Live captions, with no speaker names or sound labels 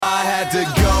had to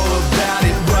go about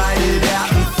it, write it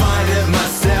out and find it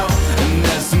myself. And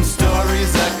there's some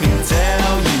stories I can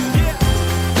tell you.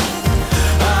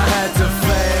 I had to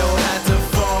fail, had to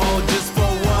fall just for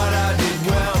what I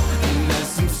did well. And there's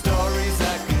some stories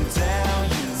I can tell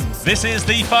you. This is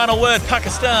the final word.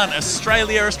 Pakistan,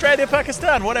 Australia,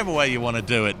 Pakistan, whatever way you want to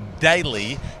do it.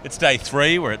 Daily. It's day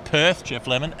 3. We're at Perth. Jeff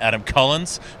Lemon, Adam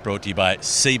Collins, brought to you by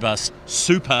Seabus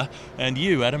Super. And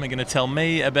you, Adam, are going to tell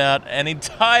me about an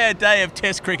entire day of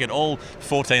Test cricket, all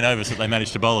 14 overs that they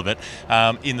managed to bowl of it,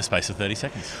 in the space of 30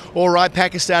 seconds. All right,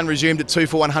 Pakistan resumed at 2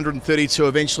 for 132,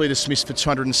 eventually dismissed for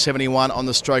 271 on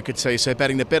the stroker tee. So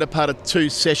batting the better part of 2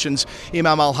 sessions,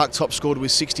 Imam Al-Haq top scored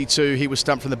with 62. He was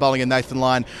stumped from the bowling of Nathan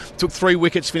Lyon. Took 3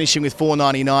 wickets, finishing with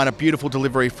 499. A beautiful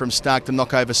delivery from Stark to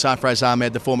knock over Sarfraz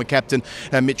Ahmed, the former captain.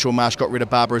 And Mitchell Marsh got rid of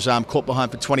Babar Azam, caught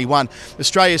behind for 21.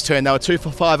 Australia's turn. They were 2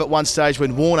 for 5 at one stage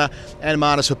when Warner and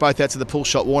Marnus were both out to the pull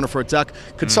shot. Warner for a duck.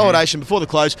 Consolidation before the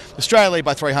close. Australia lead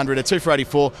by 300 at 2 for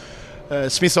 84.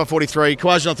 Smith on 43,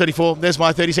 Khawaja on 34. There's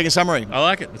my 30-second summary. I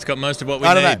like it. It's got most of what we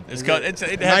I need.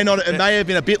 don't know. It may have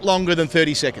been a bit longer than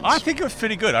 30 seconds. I think it was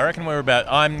pretty good. I reckon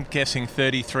I'm guessing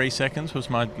 33 seconds was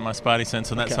my spidey sense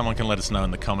on that. Okay. Someone can let us know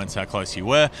in the comments how close you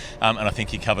were. And I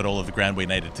think you covered all of the ground we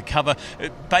needed to cover.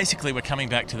 Basically, we're coming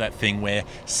back to that thing where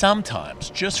sometimes,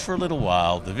 just for a little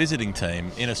while, the visiting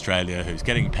team in Australia who's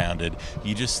getting pounded,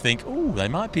 you just think, ooh, they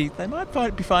might be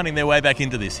finding their way back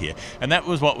into this here. And that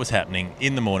was what was happening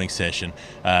in the morning session.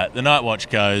 The night watch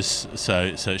goes,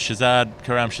 so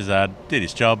Karam Shazad did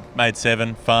his job, made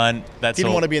 7, fine.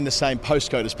 Didn't want to be in the same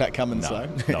postcode as Pat Cummins, though.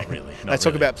 Not really. They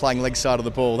talk about playing leg side of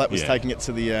the ball. That was taking it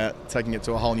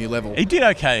to a whole new level. He did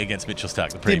okay against Mitchell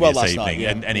Stark the previous evening,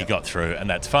 and he got through, and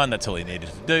that's fine. That's all he needed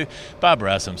to do. Babar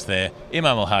Azam's there.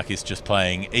 Imam Al-Haq is just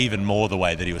playing even more the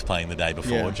way that he was playing the day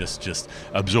before, just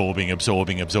absorbing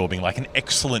like an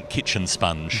excellent kitchen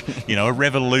sponge. A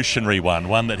revolutionary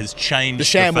one that has changed the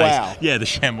ShamWow. Yeah, the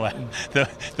ShamWow.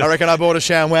 I reckon I bought a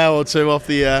ShamWow or two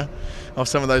off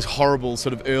some of those horrible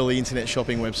sort of early internet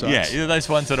shopping websites. Yeah, those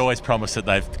ones that always promise that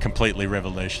they've completely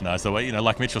revolutionised the way,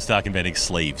 like Mitchell Stark inventing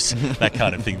sleeves, that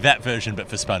kind of thing. That version, but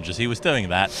for sponges. He was doing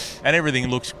that, and everything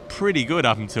looked pretty good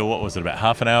up until, what was it, about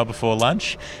half an hour before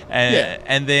lunch?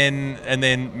 And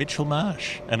then Mitchell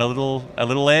Marsh, and a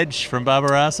little edge from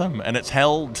Babar Azam, and it's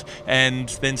held, and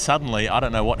then suddenly, I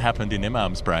don't know what happened in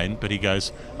Imam's brain, but he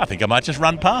goes, I think I might just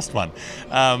run past one.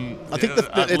 I think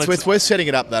it's worth setting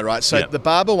it up though, right? So the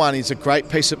Babar one is a great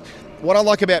piece of... What I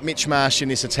like about Mitch Marsh in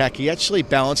this attack, he actually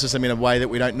balances them in a way that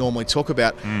we don't normally talk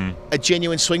about. A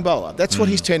genuine swing bowler. That's what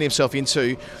he's turned himself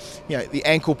into. The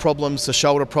ankle problems, the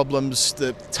shoulder problems,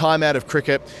 the time out of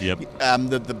cricket,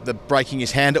 the breaking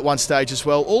his hand at one stage as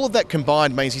well. All of that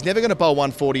combined means he's never going to bowl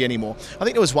 140 anymore. I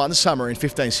think there was one summer in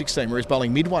 15-16 where he's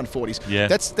bowling mid-140s. Yeah.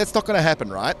 That's not going to happen,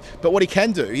 right? But what he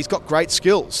can do, he's got great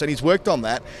skills, and he's worked on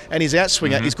that, and his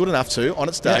outswinger is good enough to, on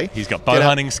its day. He's got bow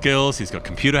hunting skills, he's got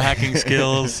computer hacking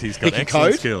skills, he's got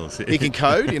excellent skills. He can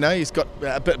code, he's got,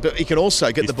 but he can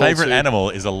also get the ball. His favourite animal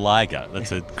is a liger.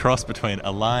 That's a cross between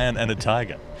a lion and a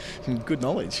tiger. Good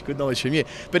knowledge from you.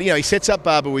 But, he sets up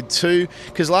Babar with 2,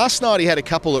 because last night he had a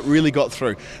couple that really got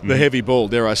through the heavy ball,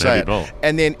 dare I say it. Ball.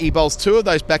 And then he bowls 2 of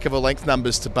those back of a length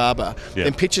numbers to Babar,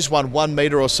 then pitches 1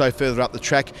 metre or so further up the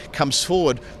track, comes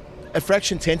forward, a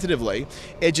fraction tentatively,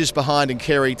 edges behind, and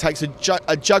Carey takes a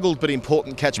juggled but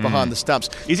important catch behind the stumps.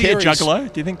 Is he a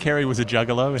juggalo? Do you think Carey was a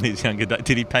juggalo in his younger days?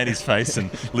 Did he paint his face and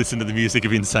listen to the music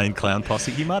of Insane Clown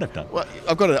Posse? He might have done. Well,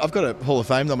 I've got a Hall of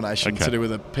Fame nomination to do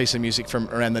with a piece of music from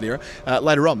around that era.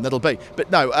 Later on, that'll be. But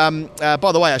no,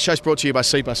 by the way, our show's brought to you by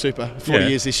Seabus Super. 40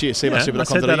 years this year.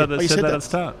 Seabussuper.com.au. I said that at the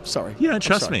start. Sorry. You don't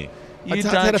trust me. I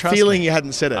had a feeling you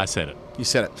hadn't said it. I said it. You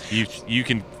said it. You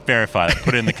can verify it.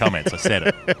 Put it in the comments. I said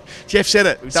it. Jeff said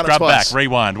it. We've done Scrub it twice. back,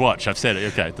 rewind, watch. I've said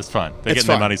it. Okay, that's fine. They're getting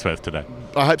their money's worth today.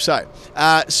 I hope so.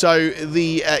 So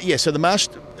the Marsh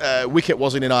wicket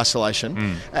wasn't in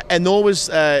isolation, and nor was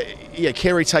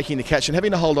Carey taking the catch and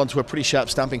having to hold on to a pretty sharp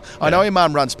stumping. I know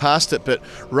Imam runs past it, but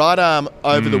right arm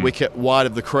over the wicket, wide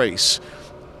of the crease,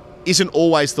 isn't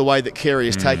always the way that Carey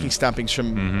is taking stumpings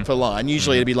for line.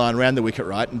 Usually it'd be lying around the wicket,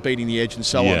 right, and beating the edge and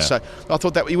so on. So I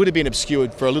thought that he would have been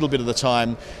obscured for a little bit of the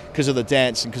time because of the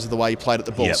dance and because of the way he played at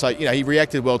the ball. So, he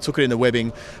reacted well, took it in the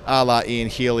webbing, a la Ian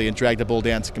Healy, and dragged the ball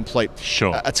down to complete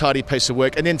a tidy piece of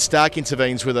work. And then Stark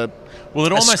intervenes with a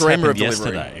screamer of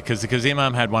delivery. Yesterday, because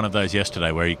Imam had one of those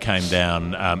yesterday where he came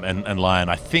down and Lyon,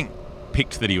 I think,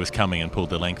 picked that he was coming and pulled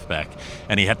the length back,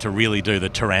 and he had to really do the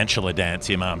tarantula dance,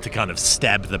 Imam, to kind of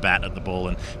stab the bat at the ball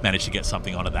and manage to get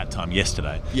something on at that time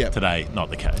yesterday. Yep. Today, not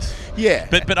the case. Yeah.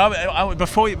 But I,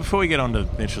 before we get on to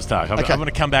Mitchell Starc, I'm going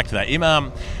to come back to that.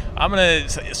 Imam, I'm going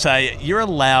to say you're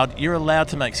allowed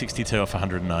to make 62 off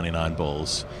 199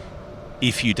 balls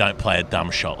if you don't play a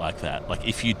dumb shot like that. Like,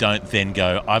 if you don't then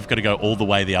go, I've got to go all the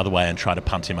way the other way and try to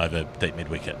punt him over deep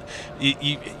mid-wicket.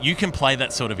 You can play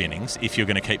that sort of innings if you're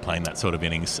going to keep playing that sort of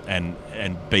innings and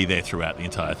be there throughout the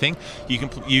entire thing.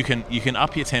 You can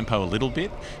up your tempo a little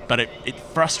bit, but it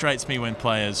frustrates me when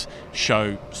players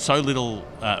show so little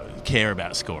care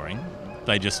about scoring.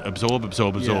 They just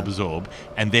absorb,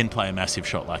 and then play a massive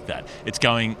shot like that. It's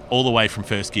going all the way from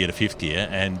first gear to fifth gear,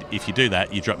 and if you do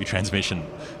that, you drop your transmission.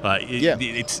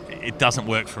 It doesn't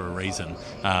work for a reason.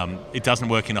 It doesn't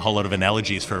work in a whole lot of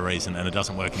analogies for a reason, and it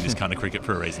doesn't work in this kind of cricket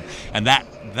for a reason. And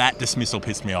that dismissal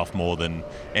pissed me off more than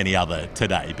any other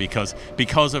today, because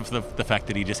of the fact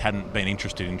that he just hadn't been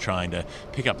interested in trying to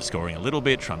pick up the scoring a little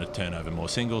bit, trying to turn over more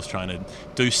singles, trying to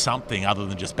do something other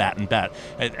than just bat.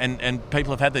 And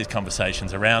people have had these conversations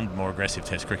around more aggressive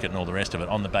test cricket and all the rest of it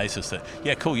on the basis that,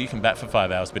 yeah, cool, you can bat for 5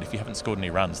 hours, but if you haven't scored any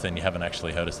runs, then you haven't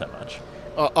actually hurt us that much.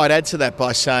 I'd add to that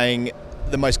by saying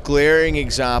the most glaring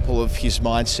example of his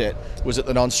mindset was at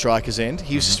the non-striker's end.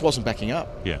 He just wasn't backing up.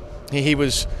 Yeah. He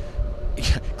was,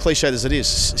 cliched as it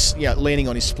is, leaning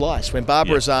on his splice. When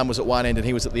Babar Azam was at one end and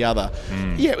he was at the other,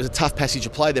 it was a tough passage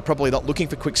of play. They're probably not looking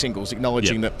for quick singles,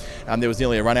 acknowledging that there was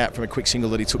nearly a run out from a quick single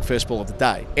that he took first ball of the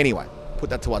day. Anyway, put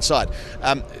that to one side.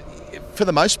 For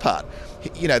the most part,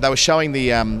 they were showing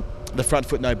the front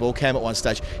foot no ball cam at one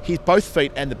stage. Both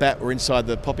feet and the bat were inside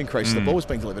the popping crease. The ball was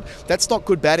being delivered. That's not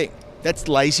good batting. That's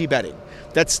lazy batting.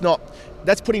 That's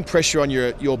putting pressure on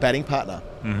your batting partner.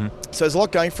 Mm-hmm. So there's a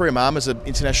lot going for Imam as an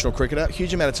international cricketer.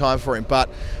 Huge amount of time for him, but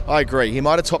I agree. He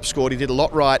might have top scored. He did a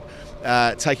lot right,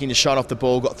 taking the shot off the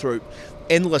ball, got through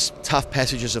endless tough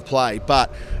passages of play,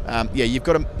 but you've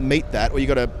got to meet that, or you've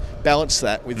got to balance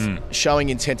that with showing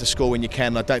intent to score when you can.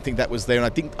 And I don't think that was there,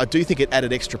 and I do think it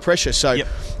added extra pressure. So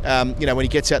when he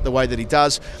gets out the way that he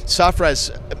does,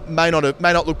 Sarfraz may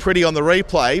not look pretty on the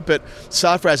replay, but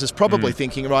Sarfraz is probably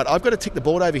thinking, right, I've got to tick the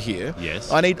board over here.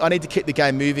 Yes. I need to keep the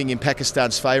game moving in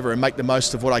Pakistan's favour and make the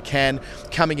most of what I can,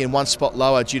 coming in one spot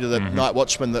lower due to the night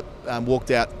watchman that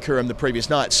walked out Kuram the previous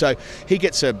night. So he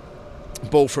gets a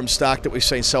ball from Starc that we've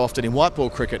seen so often in white ball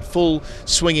cricket, full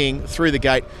swinging through the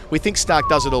gate. We think Starc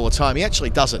does it all the time. He actually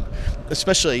doesn't,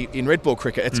 especially in red ball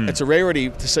cricket. It's a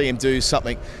rarity to see him do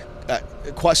something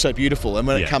quite so beautiful, and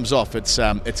when it comes off,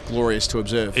 it's glorious to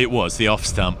observe. It was. The off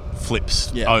stump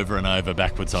flips over and over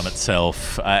backwards on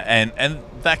itself, and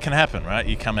that can happen, right?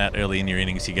 You come out early in your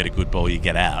innings, you get a good ball, you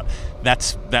get out.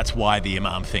 That's why the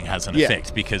Imam thing has an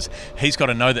effect, because he's got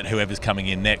to know that whoever's coming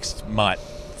in next might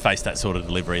face that sort of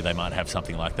delivery. They might have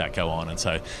something like that go on, and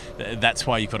so that's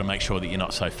why you've got to make sure that you're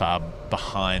not so far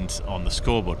behind on the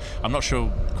scoreboard. I'm not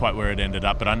sure quite where it ended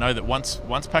up, but I know that once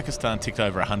Pakistan ticked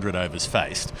over 100 overs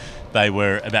faced, they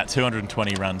were about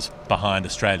 220 runs behind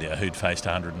Australia, who'd faced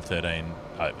 113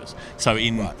 overs. So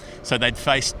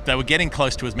they were getting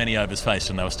close to as many overs faced,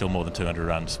 and they were still more than 200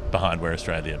 runs behind where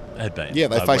Australia had been. Yeah,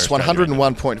 they faced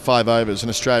 101.5 overs, and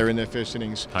Australia in their first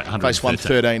innings faced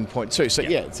 113.2.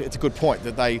 So it's a good point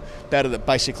that they batted at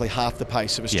basically half the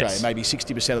pace of Australia, maybe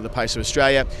 60% of the pace of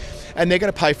Australia, and they're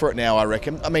going to pay for it now, I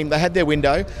reckon. I mean, they had their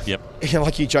window. Yep.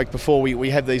 Like you joked before, we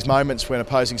have these moments when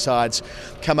opposing sides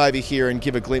come over here and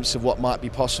give a glimpse of what might be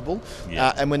possible.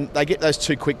 Yep. And when they get those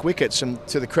two quick wickets, and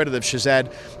to the credit of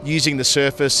Shazad, using the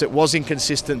surface, it was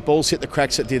inconsistent. Balls hit the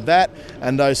cracks that did that,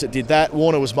 and those that did that.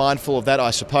 Warner was mindful of that,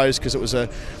 I suppose, because it was a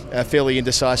fairly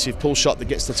indecisive pull shot that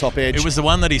gets the top edge. It was the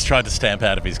one that he's tried to stamp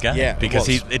out of his game, because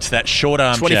it's that short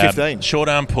arm jab, short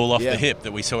arm pull off the hip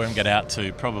that we saw him get out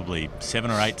to probably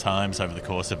 7 or 8 times over the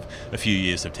course of a few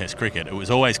years of Test cricket. It was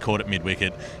always caught at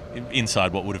mid-wicket,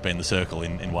 inside what would have been the circle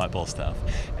in white ball stuff,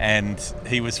 and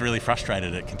he was really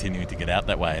frustrated at continuing to get out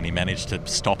that way, and he managed to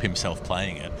stop himself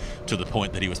playing it to the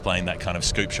point that he was playing that kind of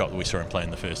scoop shot that we saw him play in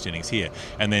the first innings here.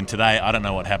 And then today, I don't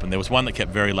know what happened. There was one that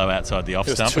kept very low outside the off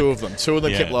stump. Two of them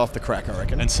kept low off the crack, I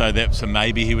reckon. And so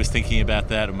maybe he was thinking about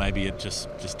that, or maybe it just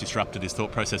disrupted his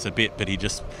thought process a bit, but he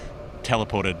just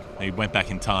teleported, he went back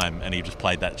in time, and he just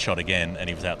played that shot again, and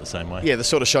he was out the same way. Yeah, the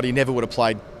sort of shot he never would have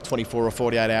played 24 or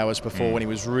 48 hours before, when he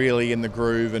was really in the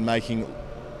groove and making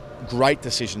great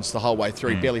decisions the whole way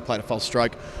through. He barely played a false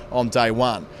stroke on day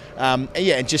one.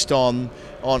 And just on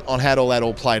how that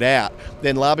all played out,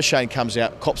 then Labuschagne comes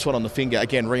out, cops one on the finger,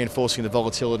 again reinforcing the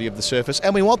volatility of the surface.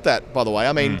 And we want that, by the way.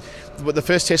 I mean, the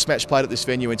first test match played at this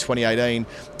venue in 2018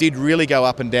 did really go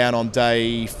up and down on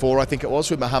day 4, I think it was,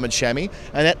 with Mohammed Shami,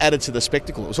 and that added to the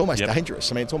spectacle. It was almost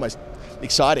dangerous. I mean, it's almost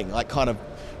exciting, like kind of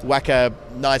whacker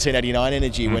 1989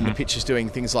 energy when the pitch is doing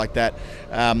things like that.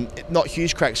 Not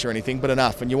huge cracks or anything, but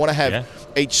enough. And you want to have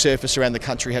each surface around the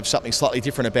country have something slightly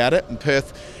different about it. And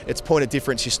Perth, its point of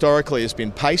difference historically has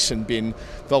been pace and been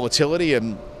volatility,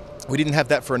 and we didn't have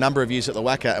that for a number of years at the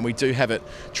WACA, and we do have it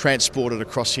transported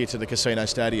across here to the Casino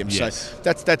Stadium. Yes.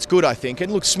 So that's good, I think.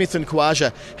 And look, Smith and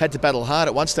Khawaja had to battle hard.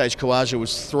 At one stage, Khawaja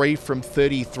was 3 from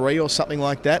 33 or something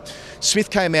like that. Smith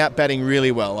came out batting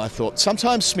really well, I thought.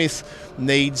 Sometimes Smith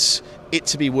needs it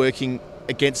to be working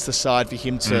against the side for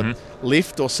him to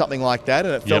lift or something like that,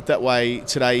 and it felt that way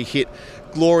today. He hit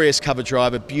glorious cover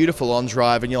drive, a beautiful on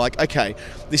drive, and you're like, okay,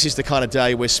 this is the kind of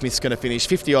day where Smith's going to finish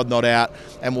 50 odd not out,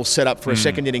 and we'll set up for a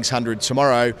second innings 100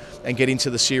 tomorrow and get into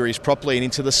the series properly and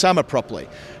into the summer properly.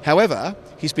 However,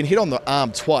 he's been hit on the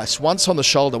arm twice, once on the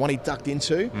shoulder, one he ducked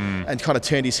into and kind of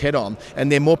turned his head on, and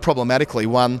then more problematically,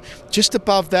 one just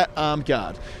above that arm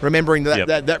guard. Remembering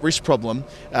that wrist problem,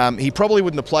 he probably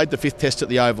wouldn't have played the 5th test at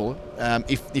the Oval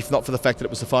if not for the fact that it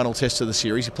was the final test of the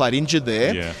series. He played injured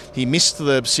there. Yeah. He missed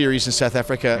the series in South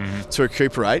Africa to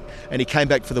recuperate, and he came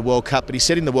back for the World Cup, but he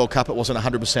said in the World Cup it wasn't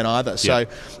 100% either. So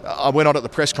I went on at the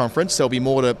press conference. There'll be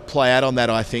more to play out on that,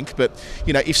 I think. But,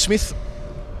 you know, if Smith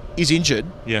is injured,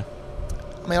 I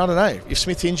mean, I don't know. If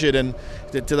Smith's injured, and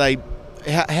do they,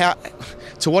 how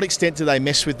to what extent do they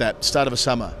mess with that start of a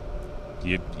summer?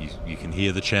 You can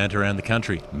hear the chant around the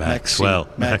country. Maxwell.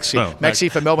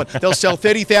 Maxi for Melbourne. They'll sell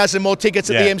 30,000 more tickets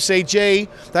at the MCG.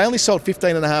 They only sold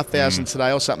 15,500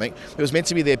 today or something. It was meant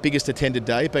to be their biggest attended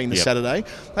day, being the Saturday.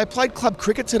 They played club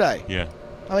cricket today. Yeah.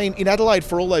 I mean, in Adelaide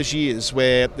for all those years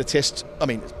where the test, I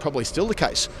mean, it's probably still the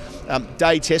case,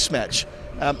 day test match,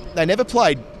 they never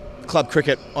played club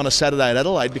cricket on a Saturday at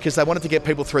Adelaide because they wanted to get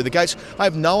people through the gates. I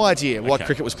have no idea why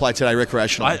cricket was played today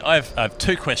recreationally. I have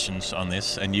 2 questions on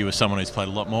this, and you, as someone who's played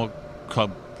a lot more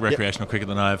club recreational cricket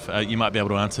than I have, you might be able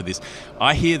to answer this.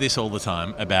 I hear this all the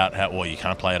time about how, well, you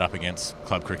can't play it up against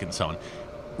club cricket and so on.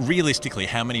 Realistically,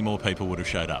 how many more people would have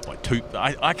showed up? Like 2?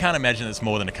 I can't imagine it's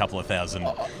more than a couple of thousand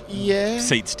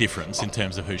seats difference in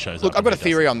terms of who shows up. Look, I've got a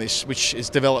theory on this, which has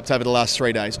developed over the last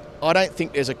 3 days. I don't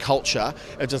think there's a culture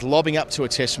of just lobbing up to a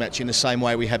test match in the same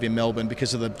way we have in Melbourne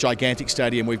because of the gigantic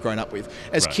stadium we've grown up with.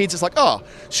 As kids, it's like, oh,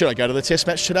 should I go to the test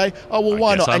match today? Oh, well,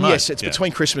 why not? And yes, it's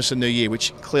between Christmas and New Year,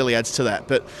 which clearly adds to that.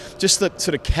 But just the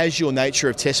sort of casual nature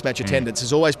of test match attendance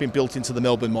has always been built into the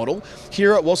Melbourne model.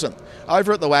 Here it wasn't.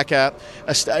 Over at the WACA,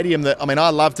 a stadium that, I mean, I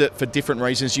loved it for different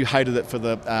reasons. You hated it for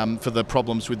the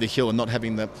problems with the hill and not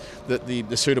having the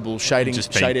suitable shading,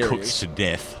 just shade being areas. Cooked to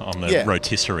death on the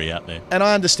rotisserie out there. And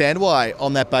I understand why,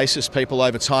 on that basis, people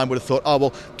over time would have thought, oh,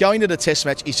 well, going to the test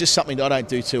match is just something that I don't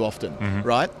do too often,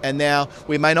 right? And now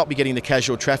we may not be getting the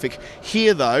casual traffic.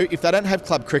 Here, though, if they don't have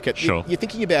club cricket, you're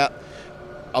thinking about,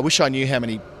 I wish I knew how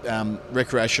many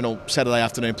recreational Saturday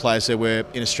afternoon players there were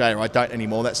in Australia. I don't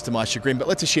anymore. That's to my chagrin. But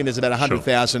let's assume there's about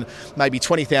 100,000, maybe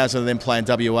 20,000 of them playing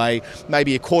WA,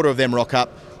 maybe a quarter of them rock up,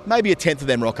 maybe a tenth of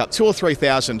them rock up, 2,000 or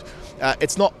 3,000.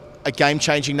 It's not a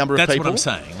game-changing number of people. That's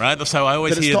what I'm saying, right? So I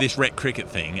always hear this rec cricket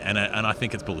thing, and I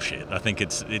think it's bullshit. I think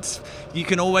it's you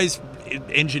can always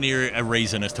engineer a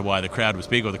reason as to why the crowd was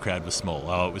big or the crowd was small.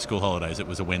 Oh, it was school holidays. It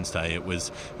was a Wednesday. It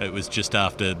was just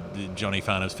after Johnny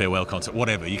Farnham's farewell concert.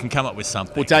 Whatever. You can come up with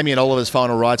something. Well, Damien Oliver's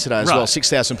final ride today as well.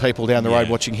 6,000 people down the road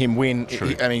watching him win.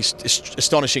 True. I mean,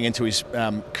 astonishing into his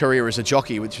career as a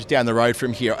jockey, which was down the road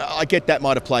from here. I get that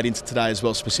might have played into today as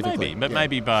well, specifically.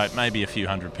 Maybe a few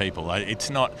hundred people.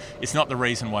 It's not the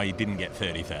reason why you didn't get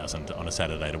 30,000 on a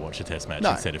Saturday to watch a test match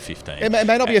instead of 15. It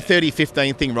may not be a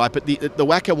 30-15 thing, right? But the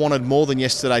WACA wanted more than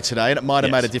yesterday today, and it might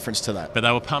have made a difference to that. But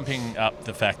they were pumping up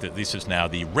the fact that this is now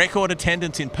the record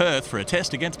attendance in Perth for a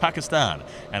test against Pakistan.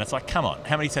 And it's like, come on,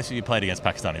 how many tests have you played against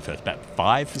Pakistan in Perth? About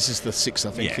 5? This is the 6th,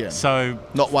 I think, yeah. So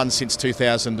not one since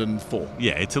 2004.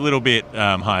 Yeah, it's a little bit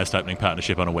highest opening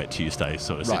partnership on a wet Tuesday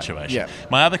sort of situation. Yeah.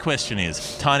 My other question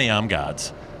is, tiny arm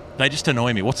guards. They just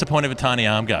annoy me. What's the point of a tiny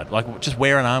arm guard? Like, just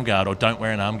wear an arm guard or don't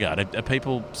wear an arm guard. Are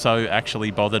people so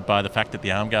actually bothered by the fact that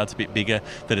the arm guard's a bit bigger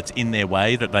that it's in their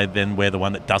way that they then wear the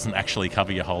one that doesn't actually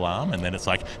cover your whole arm? And then it's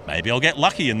like, maybe I'll get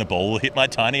lucky and the ball will hit my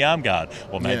tiny arm guard,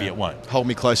 or maybe it won't. Hold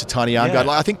me close, a tiny arm guard.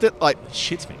 Like, I think that, like, it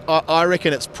shits me. I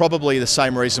reckon it's probably the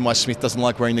same reason why Smith doesn't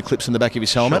like wearing the clips in the back of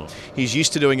his helmet. Sure. He's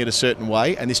used to doing it a certain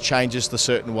way, and this changes the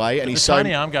certain way. And the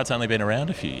tiny arm guard's only been around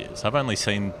a few years. I've only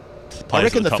seen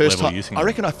players at the top level using them. I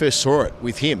reckon I first saw it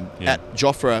with him at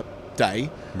Jofra Day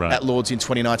at Lords in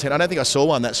 2019. I don't think I saw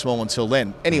one that small until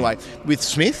then. Anyway, with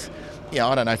Smith,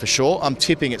 I don't know for sure. I'm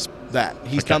tipping it's that.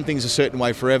 He's done things a certain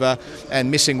way forever, and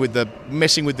messing with the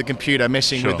computer,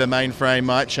 messing with the mainframe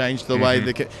might change the way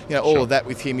all of that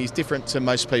with him. He's different to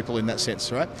most people in that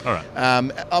sense, right? All right.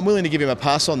 I'm willing to give him a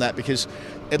pass on that because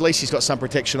at least he's got some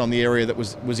protection on the area that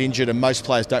was injured, and most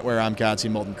players don't wear arm guards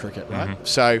in modern cricket, right?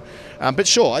 So, but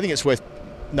sure, I think it's worth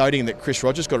noting that Chris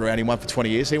Rogers got around him one for 20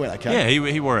 years. He went okay. Yeah,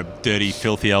 he wore a dirty,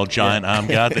 filthy old giant arm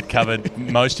guard that covered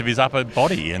most of his upper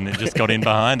body, and it just got in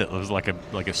behind it. It was like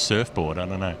a surfboard. I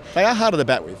don't know. They are harder to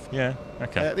bat with. Yeah.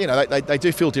 Okay. They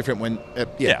do feel different when.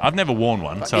 I've never worn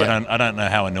one, so I don't know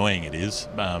how annoying it is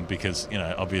because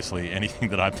obviously anything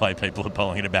that I play, people are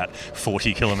bowling at about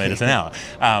 40 kilometres an hour.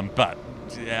 But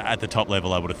at the top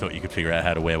level, I would have thought you could figure out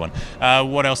how to wear one.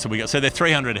 What else have we got? So they're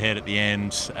 300 ahead at the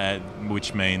end,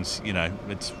 which means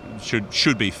it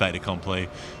should be fait accompli.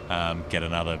 Get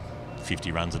another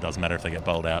 50 runs. It doesn't matter if they get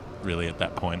bowled out really at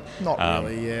that point. Not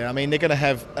really. Yeah, I mean they're going to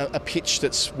have a pitch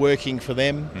that's working for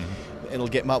them. It'll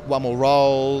get one more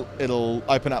roll. It'll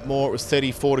open up more. It was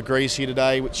 34 degrees here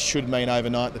today, which should mean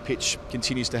overnight the pitch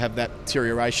continues to have that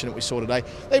deterioration that we saw today.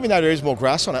 Even though there is more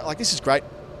grass on it, this is great.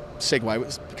 Segue,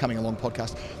 it's becoming a long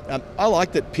podcast. I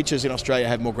like that pitches in Australia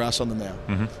have more grass on them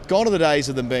now. Gone are the days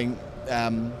of them being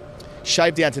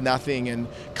shaved down to nothing and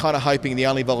kind of hoping the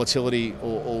only volatility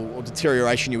or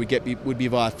deterioration you would get would be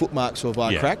via footmarks or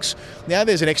via cracks. Now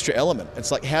there's an extra element.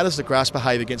 It's like, how does the grass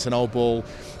behave against an old ball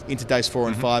into days 4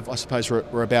 and 5? I suppose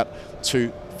we're about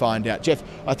to find out. Jeff,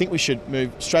 I think we should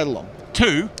move straight along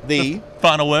to the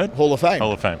final word. Hall of Fame.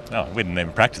 Hall of Fame. Oh, we didn't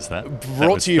even practice that.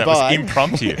 Brought to you by... That was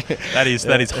impromptu. that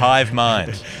is hive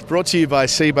mind. Brought to you by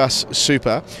Cbus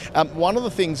Super. One of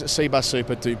the things that Cbus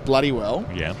Super do bloody well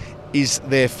is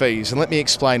their fees. And let me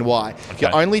explain why. Okay.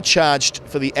 You're only charged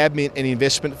for the admin and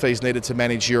investment fees needed to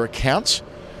manage your accounts.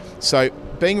 So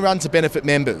being run to benefit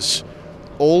members,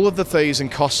 all of the fees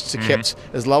and costs are kept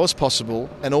as low as possible,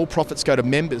 and all profits go to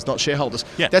members, not shareholders.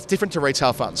 Yeah. That's different to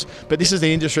retail funds. But this is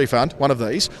the industry fund, one of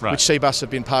these, which Cbus have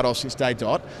been part of since day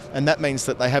dot, and that means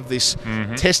that they have this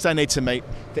test they need to meet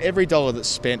for every dollar that's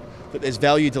spent, that there's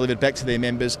value delivered back to their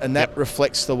members, and that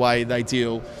reflects the way they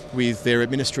deal with their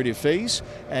administrative fees.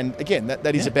 And again,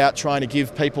 that is about trying to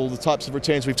give people the types of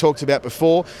returns we've talked about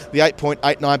before, the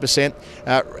 8.89%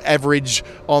 average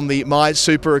on the My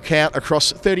Super account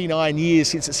across 39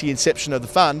 years since it's the inception of the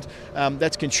fund.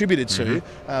 That's contributed to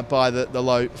by the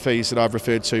low fees that I've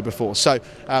referred to before. So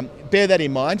bear that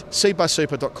in mind.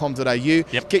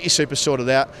 cbussuper.com.au. Get your super sorted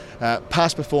out.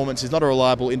 Past performance is not a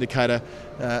reliable indicator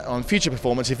on future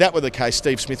performance. If that were the case,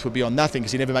 Steve Smith would be on nothing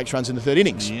because he never makes runs in the third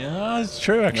innings. Yeah, it's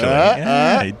true actually.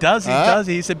 He does.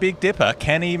 He's a big dipper.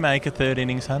 Can he make a third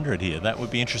innings 100 here? That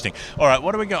would be interesting. All right,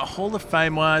 what do we got Hall of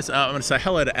Fame wise? I'm going to say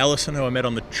hello to Alison, who I met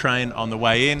on the train on the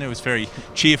way in, who was very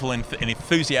cheerful and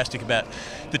enthusiastic about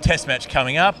the test match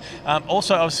coming up.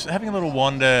 Also, I was having a little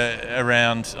wander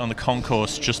around on the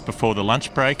concourse just before the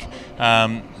lunch break,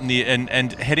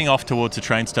 and heading off towards the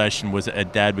train station was a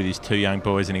dad with his 2 young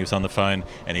boys, and he was on the phone,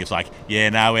 and he was like,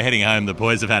 we're heading home, the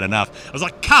boys have had enough. I was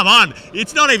like, come on,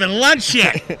 it's not even lunch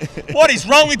yet. What is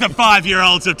wrong with the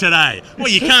 5-year-olds of today? Well,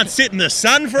 you can't sit in the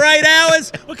sun for 8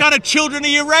 hours? What kind of children are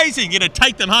you raising? You're going to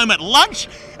take them home at lunch?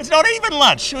 It's not even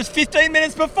lunch. It was 15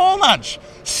 minutes before lunch.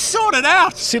 Sort it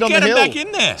out. Sit on the hill. Get them back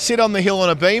in there. Sit on the hill on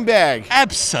a beanbag.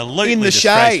 Absolutely in the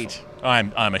disgraceful. shade.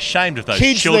 I'm ashamed of those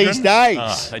kids children. These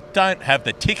days. They don't have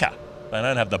the ticker. They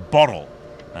don't have the bottle.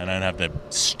 They don't have the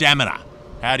stamina.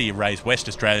 How do you raise West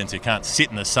Australians who can't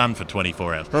sit in the sun for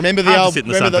 24 hours? Remember the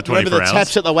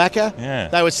taps at the Wacker? Yeah.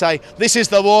 They would say, this is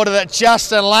the water that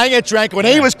Justin Langer drank when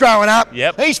he was growing up.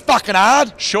 Yep. He's fucking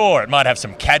hard. Sure, it might have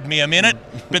some cadmium in it,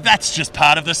 but that's just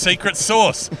part of the secret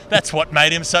sauce. That's what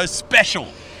made him so special.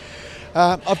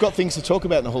 I've got things to talk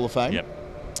about in the Hall of Fame. Yep.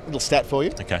 Little stat for you.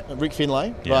 Okay. Rick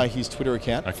Finlay, via his Twitter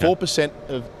account, 4%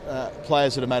 of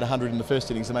players that have made 100 in the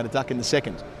first innings have made a duck in the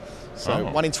second.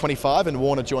 So 1 in 25, and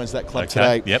Warner joins that club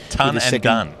today. Yep, ton with the and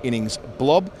done. Innings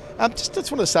blob. Just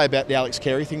wanted to say about the Alex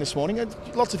Carey thing this morning.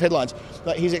 Lots of headlines.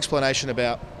 His explanation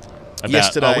about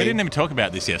yesterday. We didn't even talk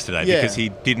about this yesterday because he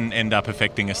didn't end up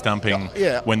affecting a stumping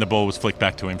when the ball was flicked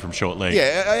back to him from short leg.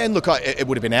 Yeah, and look, it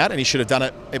would have been out and he should have done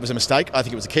it. It was a mistake. I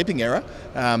think it was a keeping error,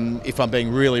 if I'm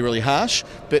being really, really harsh.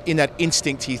 But in that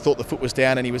instinct, he thought the foot was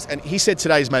down and he said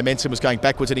today his momentum was going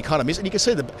backwards and he kind of missed. And you can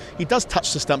see he does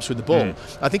touch the stumps with the ball.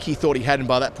 I think he thought he had, and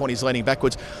by that point he's leaning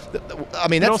backwards. I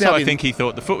mean, that's also I think he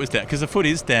thought the foot was down because the foot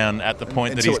is down at the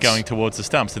point that he's going towards the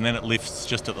stumps and then it lifts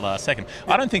just at the last second.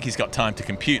 I don't think he's got time to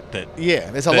compute that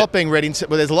there's a lot being read into.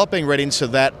 Well, there's a lot being read into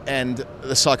that and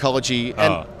the psychology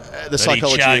and the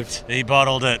psychology. He choked. He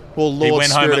bottled it. Well, Lord's he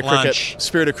went home at lunch.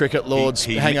 Spirit of cricket, Lord's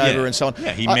hangover, and so on.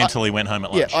 Yeah, he mentally went home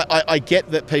at lunch. Yeah, I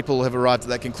get that people have arrived at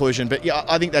that conclusion, but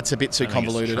I think that's a bit too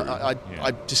convoluted.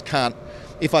 I just can't.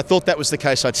 If I thought that was the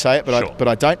case, I'd say it, but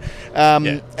I don't.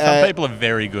 Some people are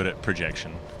very good at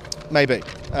projection. Maybe.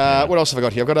 What else have I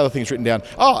got here? I've got other things written down.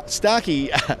 Oh, Starkey's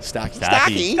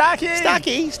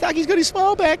got his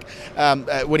smile back.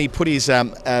 When he put his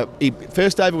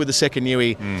first over with the second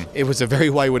newie, it was a very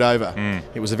wayward over.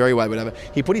 It was a very wayward over.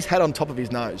 He put his hat on top of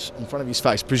his nose, in front of his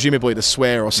face, presumably to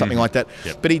swear or something like that.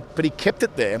 Yep. But he kept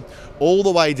it there all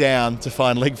the way down to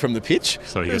find leg from the pitch.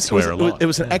 So he could swear a lot. It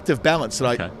was an act of balance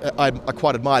that I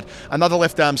quite admired. Another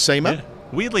left arm seamer. Yeah.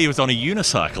 Weirdly, he was on a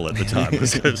unicycle at the time. It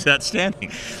was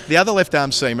outstanding. The other left arm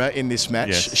seamer in this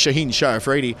match, Shaheen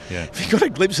Sharafridi, he got a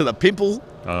glimpse of the pimple.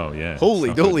 Oh yeah. Holy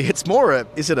dooly! It's more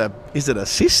is it a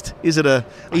cyst? Is it a?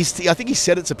 I think he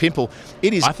said it's a pimple.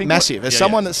 It is massive. As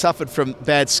someone that suffered from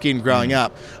bad skin growing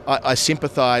up, I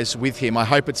sympathise with him. I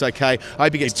hope it's okay. I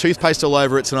hope he gets toothpaste all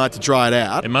over it tonight to dry it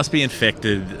out. It must be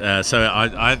infected.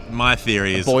 My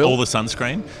theory is all the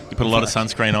sunscreen. You put a lot of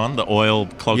sunscreen on, the oil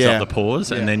clogs up the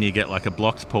pores, and then you get like a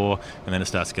blocked pore, and then it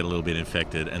starts to get a little bit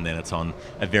infected, and then it's on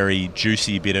a very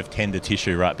juicy bit of tender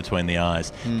tissue right between the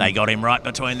eyes. They got him right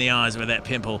between the eyes with that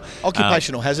pimple.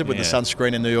 Occupational hazard with the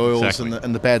sunscreen and the oils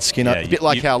and the bad skin. A bit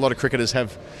like how a lot of cricketers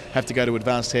have to go to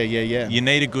advanced hair. You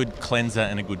need a good cleanser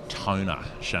and a good toner,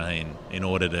 Shane, in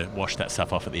order to wash that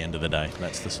stuff off at the end of the day.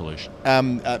 That's the solution.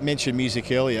 Mentioned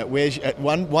music earlier. Where's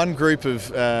one group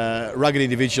of rugged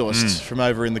individualists from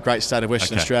over in the great state of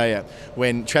Western Australia,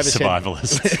 when Travis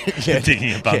survivalists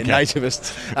digging a bunker,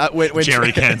 nativists, when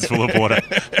jerry cans full of water.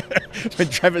 When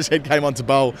Travis Head came on to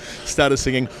bowl, started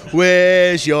singing,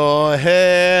 "Where's your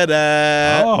head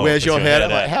at? Where's your head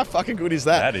at?" Like, how fucking good is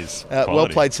that? That is well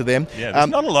played to them. Yeah, there's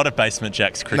not a lot of Basement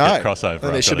Jacks cricket crossover.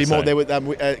 No, there should be more. There were,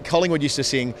 Collingwood used to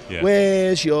sing,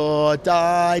 "Where's your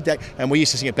Didak?" And we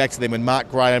used to sing it back to them when Mark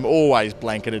Graham always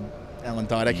blanketed Alan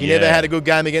Didak. He never had a good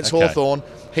game against Hawthorn.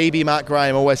 Hebe, Mark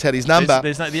Graham always had his number.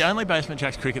 The only Basement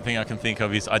Jacks cricket thing I can think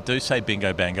of is I do say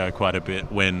bingo bango quite a bit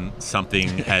when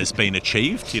something has been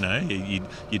achieved. You know,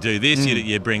 you do this,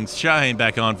 you bring Shaheen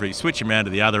back on for you, switch him around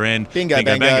to the other end. Bingo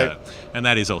bango. And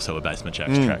that is also a Basement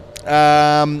Jacks track.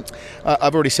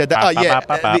 I've already said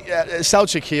that. Sal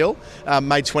Shaquille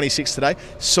made 26 today.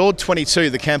 Soared 22.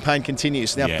 The campaign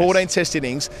continues. Now, 14 test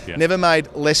innings, never made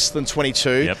less than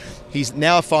 22. Yep. He's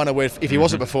now a final word, if he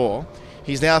wasn't before.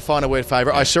 He's now a final word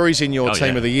favourite. I'm sure he's in your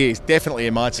team of the year. He's definitely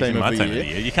in my team of the year.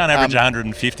 You can't average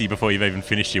 150 before you've even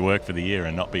finished your work for the year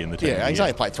and not be in the team of the year. He's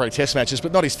only played 3 test matches,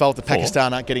 but not his fault that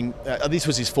Pakistan aren't getting... this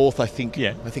was his 4th, I think.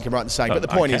 Yeah. I think I'm right in saying. But the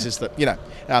point is that,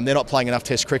 they're not playing enough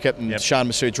test cricket, and Shan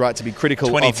Masood's right to be critical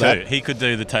 22. of that. He could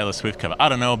do the Taylor Swift cover. I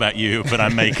don't know about you, but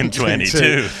I'm making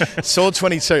 22. Sword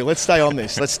 22. Let's stay on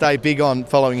this. Let's stay big on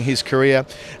following his career.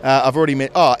 I've already met...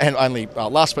 and only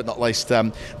last but not least,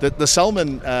 the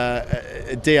Salman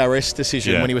DRS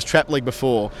decision when he was trap league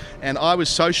before, and I was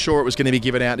so sure it was going to be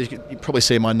given out. You can probably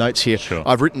see in my notes here. Sure.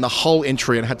 I've written the whole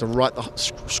entry and had to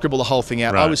scribble the whole thing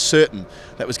out. Right. I was certain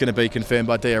that was going to be confirmed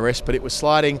by DRS, but it was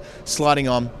sliding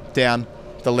on down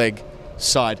the leg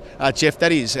side. Jeff,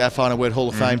 that is our final word Hall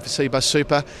of Fame for C-Bus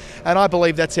Super, and I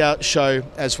believe that's our show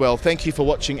as well. Thank you for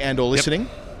watching and or listening.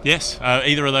 Yes,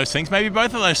 either of those things, maybe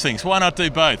both of those things. Why not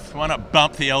do both? Why not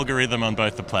bump the algorithm on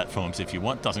both the platforms if you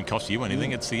want? Doesn't cost you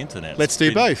anything. It's the internet. Let's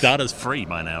do both. Data's free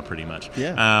by now, pretty much.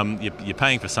 Yeah. You're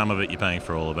paying for some of it. You're paying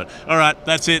for all of it. All right,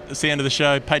 that's it. That's the end of the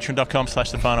show.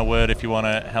 Patreon.com/thefinalword if you want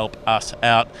to help us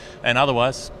out. And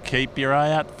otherwise, keep your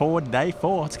eye out for day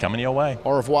 4. It's coming your way.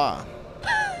 Au revoir.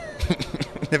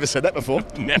 Never said that before.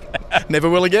 Never. Never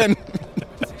will again.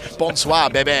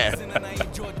 Bonsoir, baby.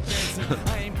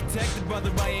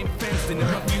 Brother, I ain't fenced in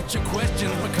my future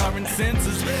questions, my current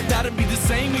senses. That'll be the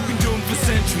same we've been doing for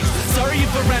centuries. Sorry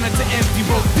if I ran out to empty.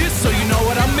 Wrote this so you know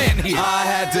what I meant here. I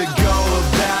had to go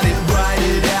about it, write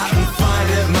it out.